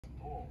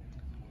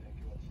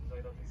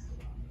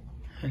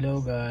Hello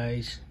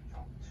guys,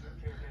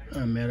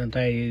 meron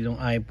tayo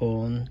ditong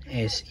iPhone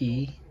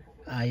SE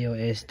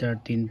iOS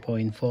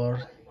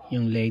 13.4,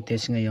 yung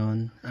latest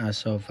ngayon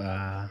as of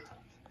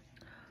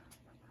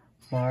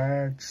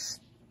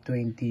March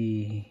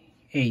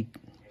 28.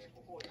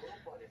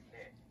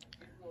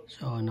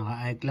 So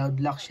naka iCloud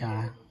lock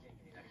siya,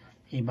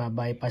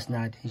 iba-bypass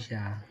natin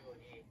siya.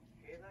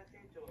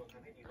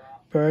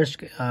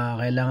 First,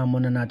 kailangan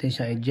muna natin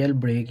siya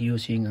i-jailbreak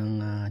using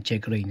ang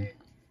check rain.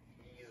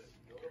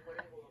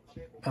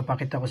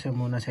 Papakita ko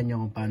muna sa inyo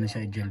kung paano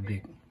siya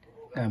i-jailbreak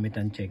gamit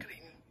ang check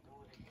rain.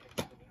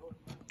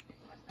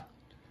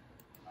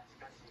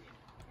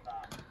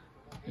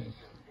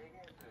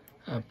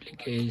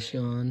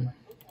 Application.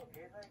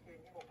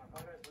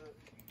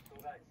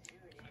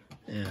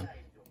 Ayan.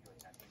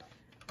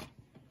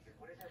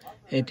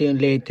 Ito yung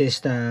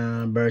latest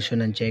na version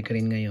ng check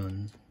rain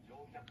ngayon,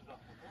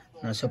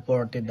 na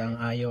supported ang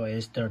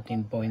iOS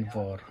 13.4.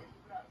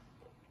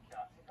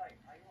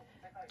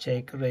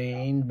 Check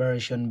rain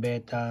version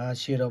beta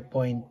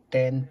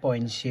 0.10.0.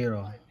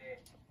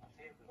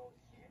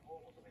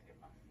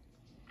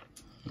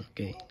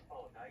 Okay.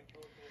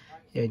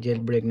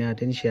 I-jailbreak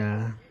natin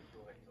siya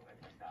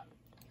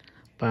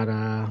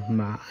para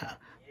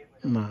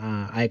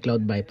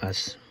iCloud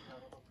bypass.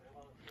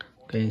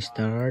 Okay,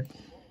 start.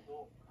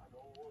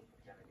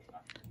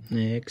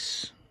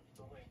 Next.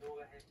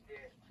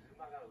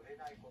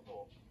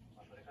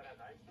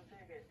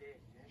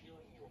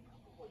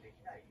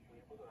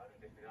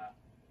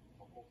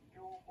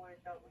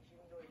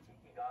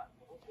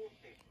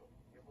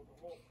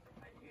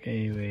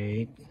 Okay,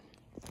 wait.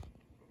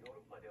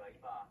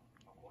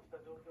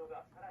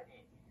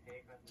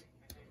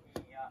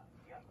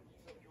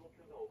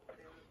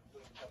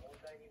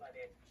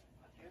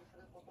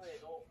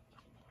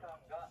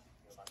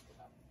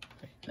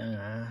 Wait lang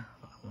ha.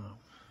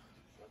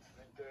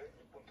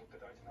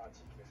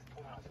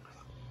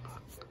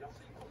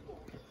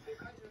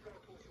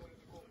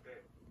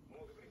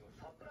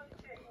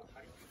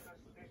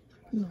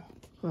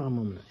 Baka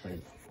muna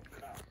tayo.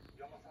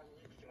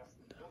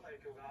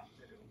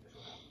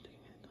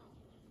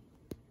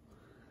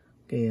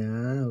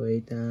 Kaya,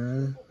 wait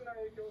ha.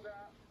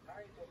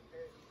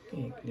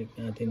 Okay, click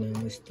natin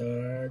ang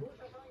start.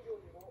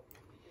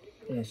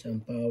 Press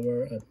ang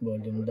power at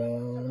volume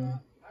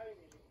down.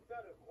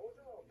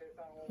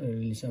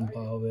 Release ang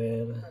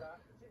power.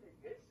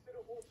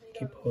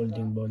 Keep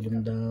holding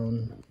volume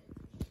down.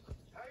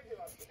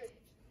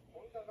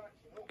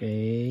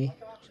 Okay,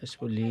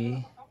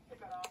 successfully.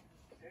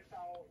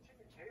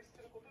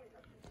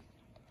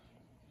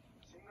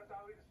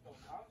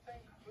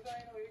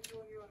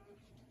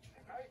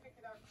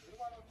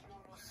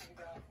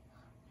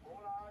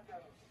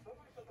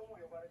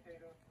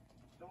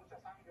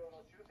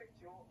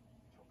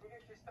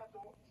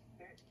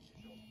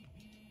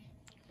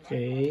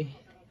 Okay,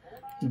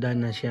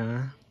 done na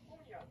siya.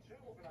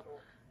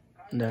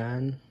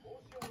 Done.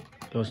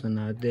 Close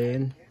na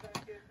natin.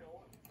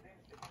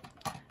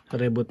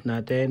 Reboot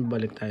natin.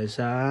 Balik tayo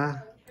sa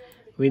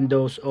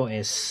Windows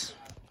OS.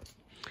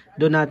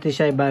 Doon natin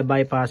siya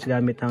i-bypass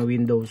gamit ng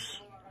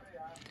Windows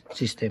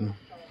system.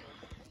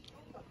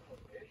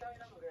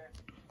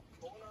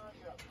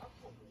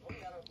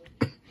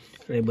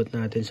 Reboot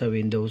natin sa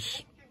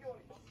Windows.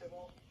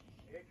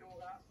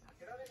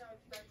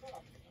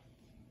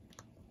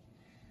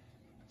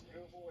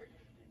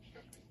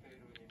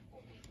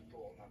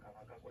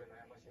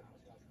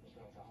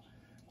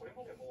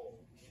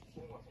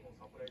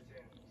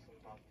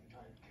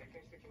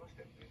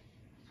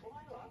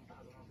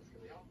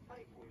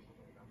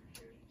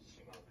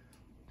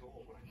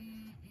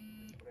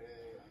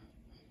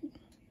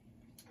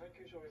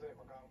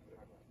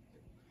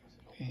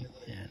 Okay,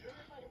 yan.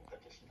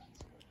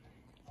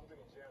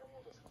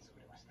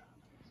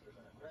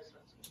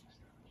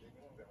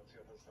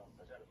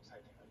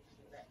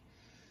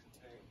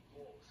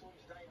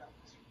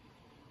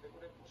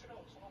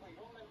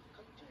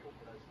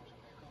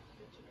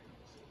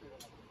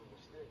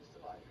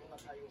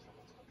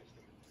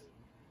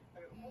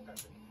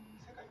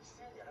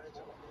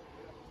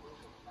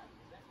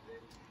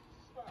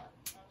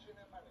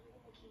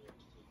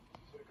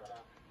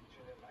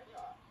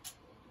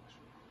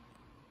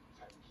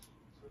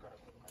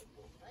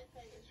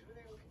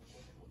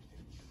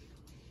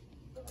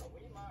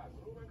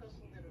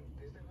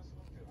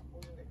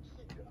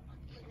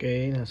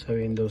 Okay, nasa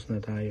Windows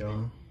na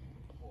tayo.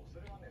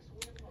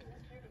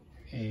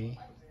 Okay,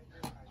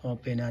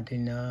 open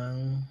natin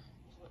ng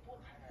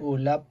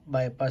Ulap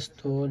Bypass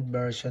Tool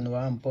version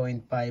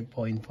 1.5.4.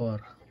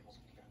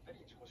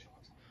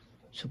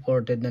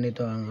 Supported na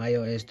nito ang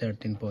iOS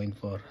 13.4.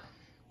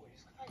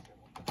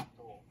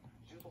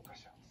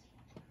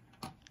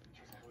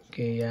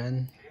 Okay,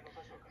 yan.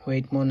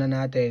 Wait muna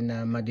natin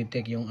na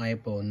ma-detect yung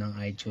iPhone ng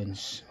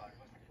iTunes.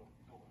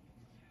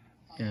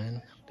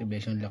 Yan,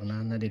 activation lock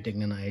na-detect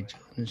na ng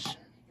iTunes.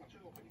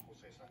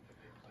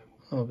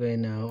 Okay,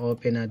 now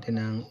open natin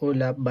ang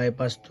Ulap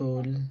Bypass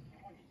Tool.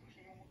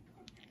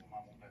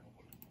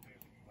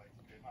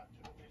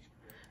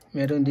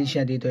 Meron din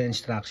siya dito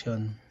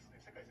instruction.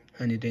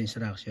 Andito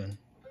instruction.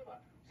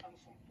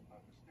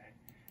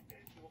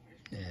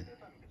 Ayan.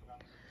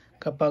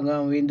 Kapag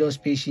ang Windows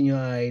PC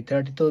nyo ay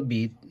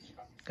 32-bit,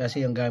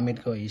 kasi yung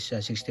gamit ko is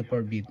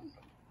 64-bit,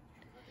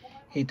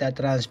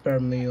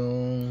 ita-transfer mo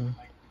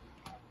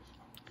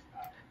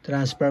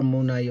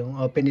yung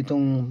open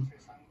itong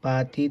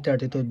PATI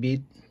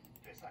 32-bit.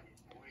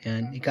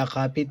 Yan,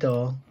 ika-copy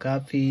to,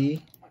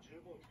 copy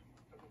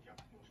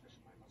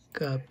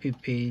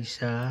paste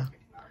sa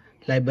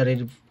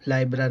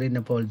library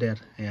na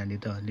folder. Ayan,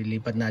 dito,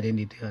 lilipat natin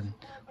dito yun.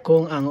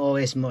 Kung ang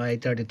OS mo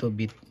ay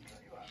 32-bit.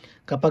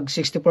 Kapag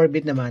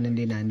 64-bit naman,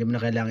 hindi mo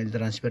na kailangan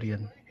i-transfer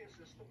yun.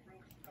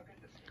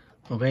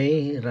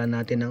 Okay, run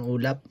natin ang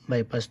Ulap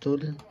Bypass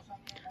Tool.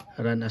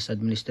 Run as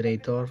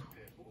administrator.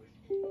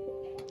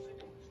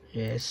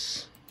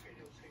 Yes.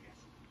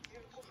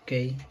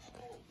 Okay.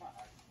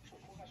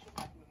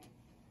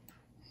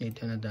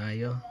 Dito na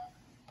tayo.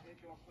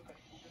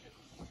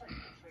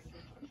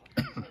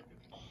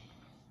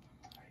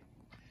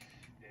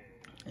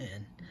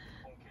 Ayan.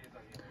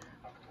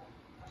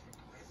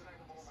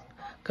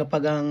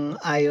 Kapag ang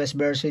iOS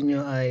version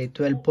nyo ay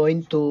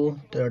 12.2,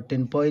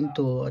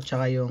 13.2 at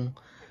saka yung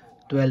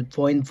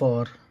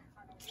 12.4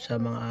 sa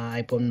mga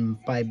iPhone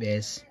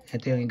 5s,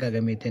 ito yung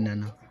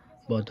gagamitin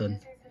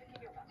button.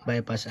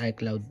 Bypass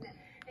iCloud.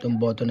 Itong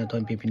button na ito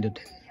ang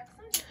pipindutin.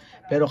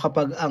 Pero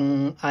kapag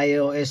ang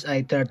iOS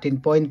ay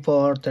 13.4,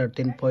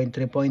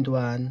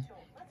 13.3.1,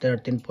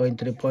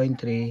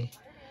 13.3.3,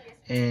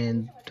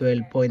 and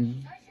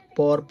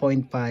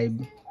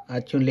 12.4.5,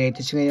 at yung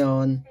latest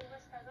ngayon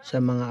sa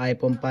mga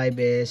iPhone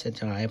 5s at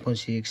saka iPhone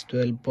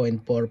 6,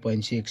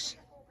 12.4.6.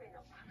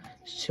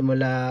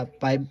 Simula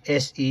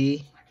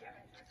 5SE,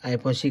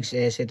 iPhone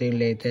 6s, ito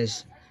yung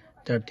latest,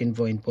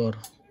 13.4.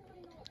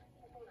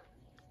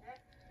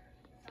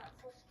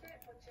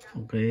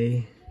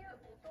 Okay.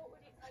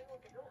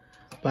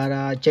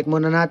 Para check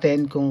muna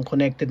natin kung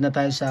connected na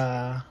tayo sa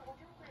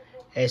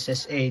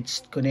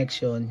SSH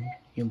connection,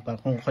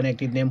 kung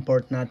connected na yung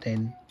port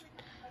natin,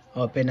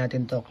 open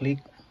natin to, click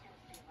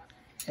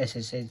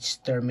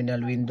SSH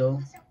terminal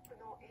window.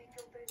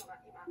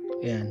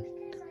 Yan.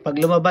 Pag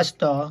lumabas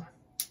to,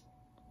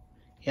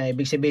 yan,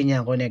 ibig sabihin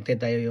niya connected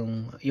tayo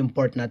yung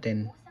port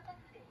natin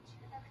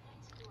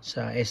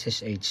sa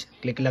SSH.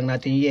 Click lang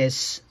natin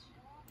yes.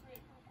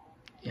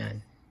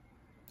 Yan.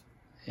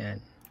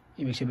 Yan.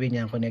 Ibig sabihin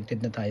niya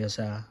connected na tayo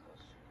sa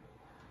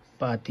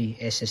PATI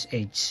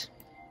SSH.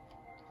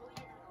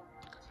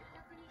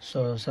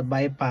 So sa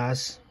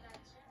bypass,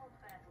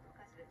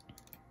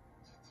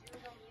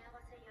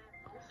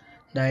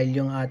 dahil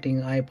yung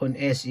ating iPhone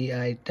SE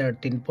ay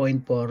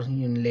 13.4,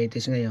 yung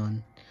latest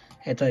ngayon,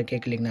 ito ay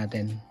i-click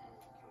natin.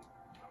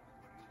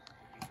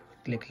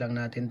 Click lang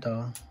natin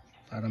to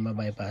para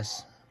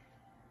ma-bypass.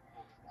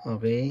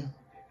 Okay,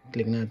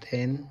 click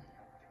natin.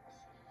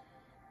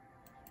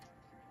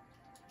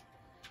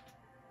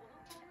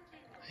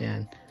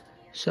 Ayan.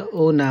 So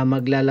una,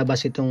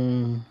 maglalabas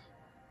itong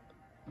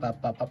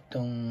pop-up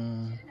tong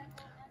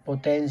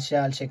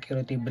potential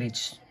security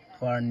breach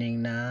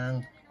warning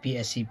ng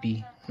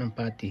PSCP ng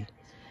PATI.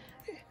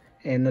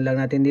 Ano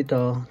lang natin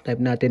dito, type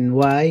natin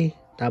Y,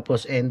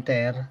 tapos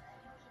enter.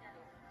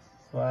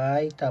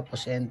 Y,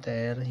 tapos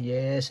enter.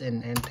 Yes, and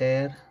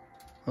enter.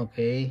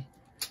 Okay.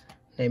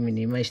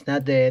 Na-minimize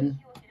natin.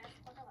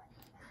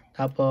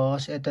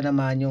 Tapos, ito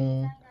naman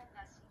yung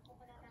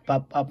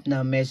pop-up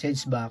na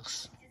message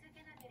box.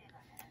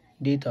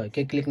 Dito,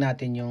 i-click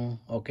natin yung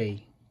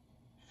okay.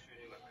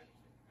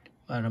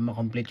 Para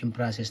ma-complete yung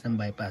process ng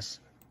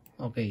bypass.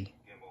 Okay.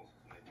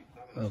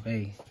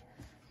 Okay.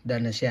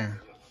 Done na siya.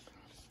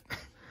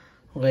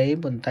 Okay,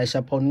 punta tayo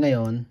sa phone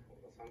ngayon.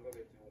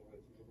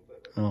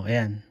 Oh,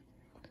 ayan.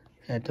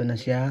 Ito na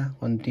siya.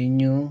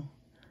 Continue.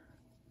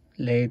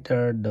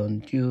 Later,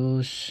 don't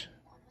use.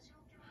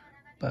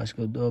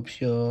 Passcode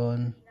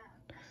option.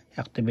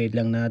 Activate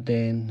lang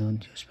natin.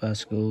 Don't use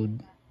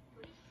passcode.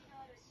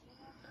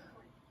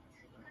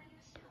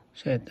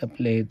 Set up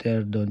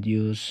later, don't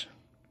use.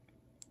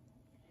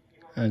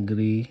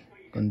 Agree.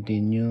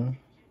 Continue.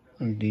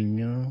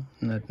 Continue.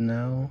 Not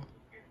now.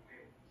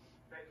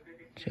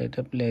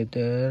 Set up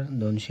later,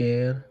 don't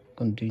share.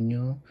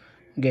 Continue.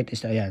 Get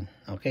is ayan.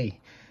 Okay.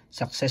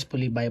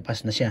 Successfully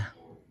bypass na siya.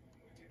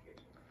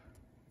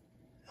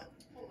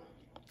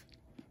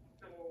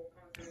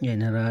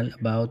 General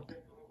about.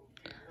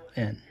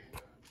 Ayan.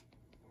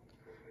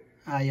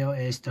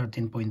 iOS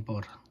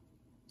 13.4.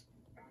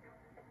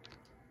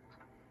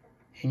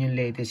 Yun yung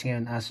latest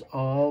ngayon as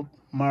of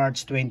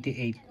March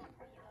 28.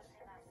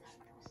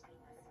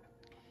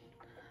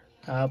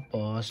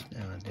 Tapos,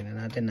 tingnan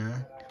natin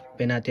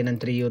open natin ang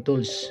 3U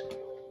tools.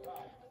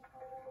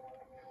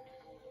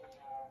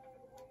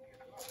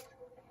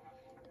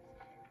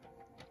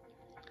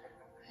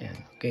 Ayan,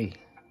 okay.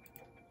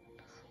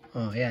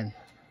 Oh, ayan.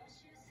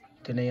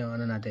 Ito na yung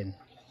natin.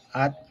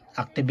 At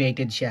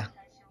activated siya.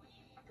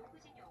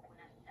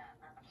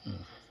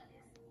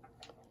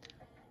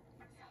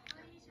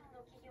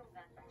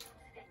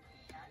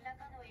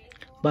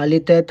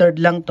 Bali,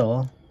 tethered lang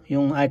to.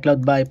 yung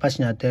iCloud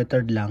bypass niya,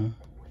 tethered lang.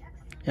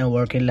 Yan,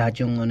 working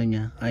lahat yung ano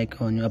niya,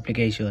 icon, yung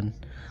application.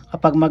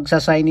 Kapag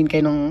magsa-sign in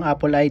kayo ng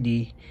Apple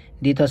ID,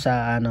 dito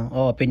sa ano,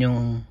 open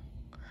yung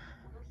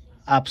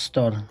App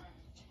Store.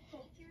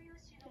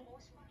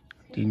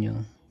 Tingnan nyo.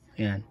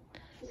 Yan.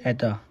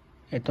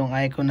 Itong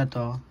icon na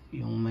to,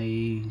 yung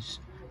may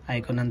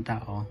icon ng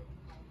tao.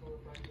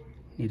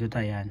 Dito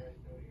tayo yan.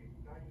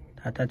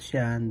 Tatouch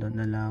yan, don't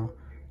allow.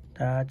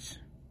 Touch.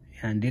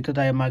 Yan, dito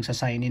tayo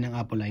magsa-sign in ng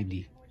Apple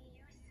ID.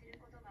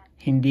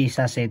 Hindi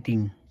sa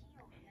setting.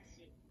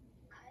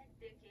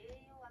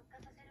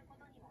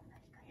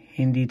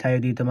 Hindi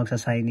tayo dito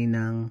magsa-sign in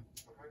ng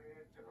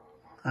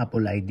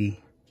Apple ID.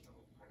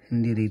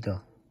 Hindi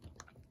dito.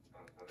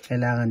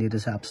 Kailangan dito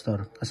sa App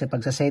Store. Kasi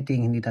pag sa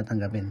setting, hindi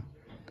tatanggapin.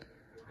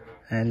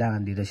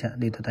 Kailangan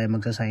dito tayo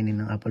magsa-sign in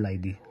ng Apple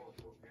ID.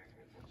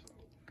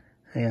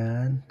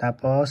 Ayan.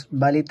 Tapos,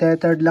 bali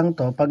tethered lang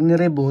to. Pag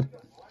ni-reboot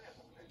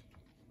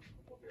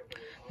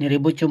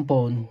yung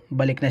phone,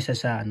 balik na siya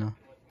sa ano.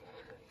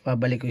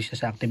 Babalik ko siya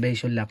sa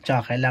activation lock.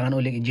 Tsaka kailangan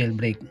ulit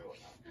i-jailbreak.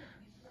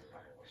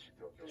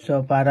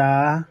 So,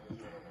 para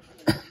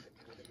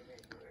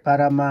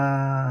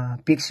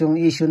ma-fix yung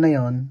issue na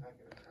yon,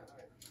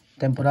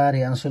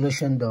 temporary, ang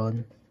solution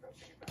doon,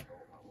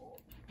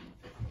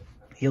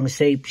 yung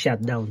safe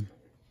shutdown.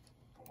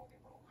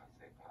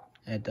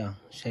 Ito,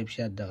 safe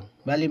shutdown.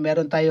 Bali,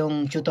 meron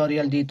tayong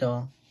tutorial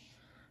dito.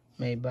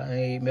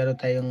 Meron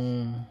tayong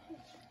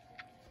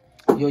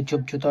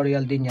YouTube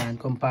tutorial din yan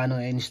kung paano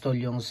i-install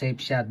yung safe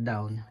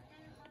shutdown.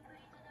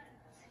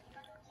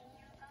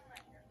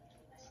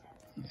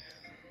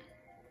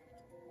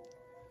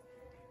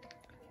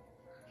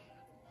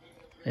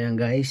 Ayan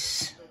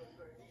guys.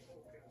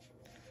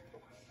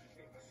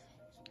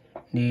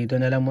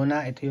 Dito na lang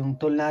muna. Ito yung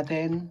tool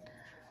natin.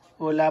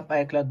 Ulap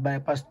iCloud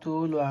Bypass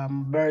Tool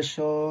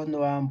version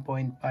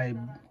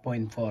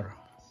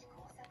 1.5.4.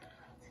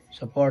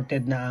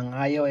 Supported na ang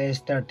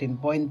iOS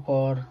 13.4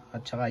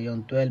 at saka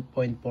yung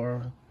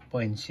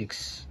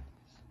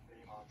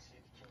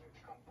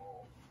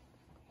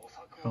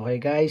 12.4.6. Okay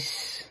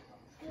guys.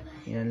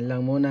 Yan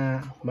lang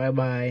muna. Bye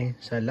bye.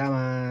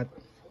 Salamat.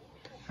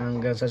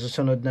 Hanggang sa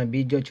susunod na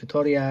video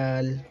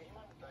tutorial.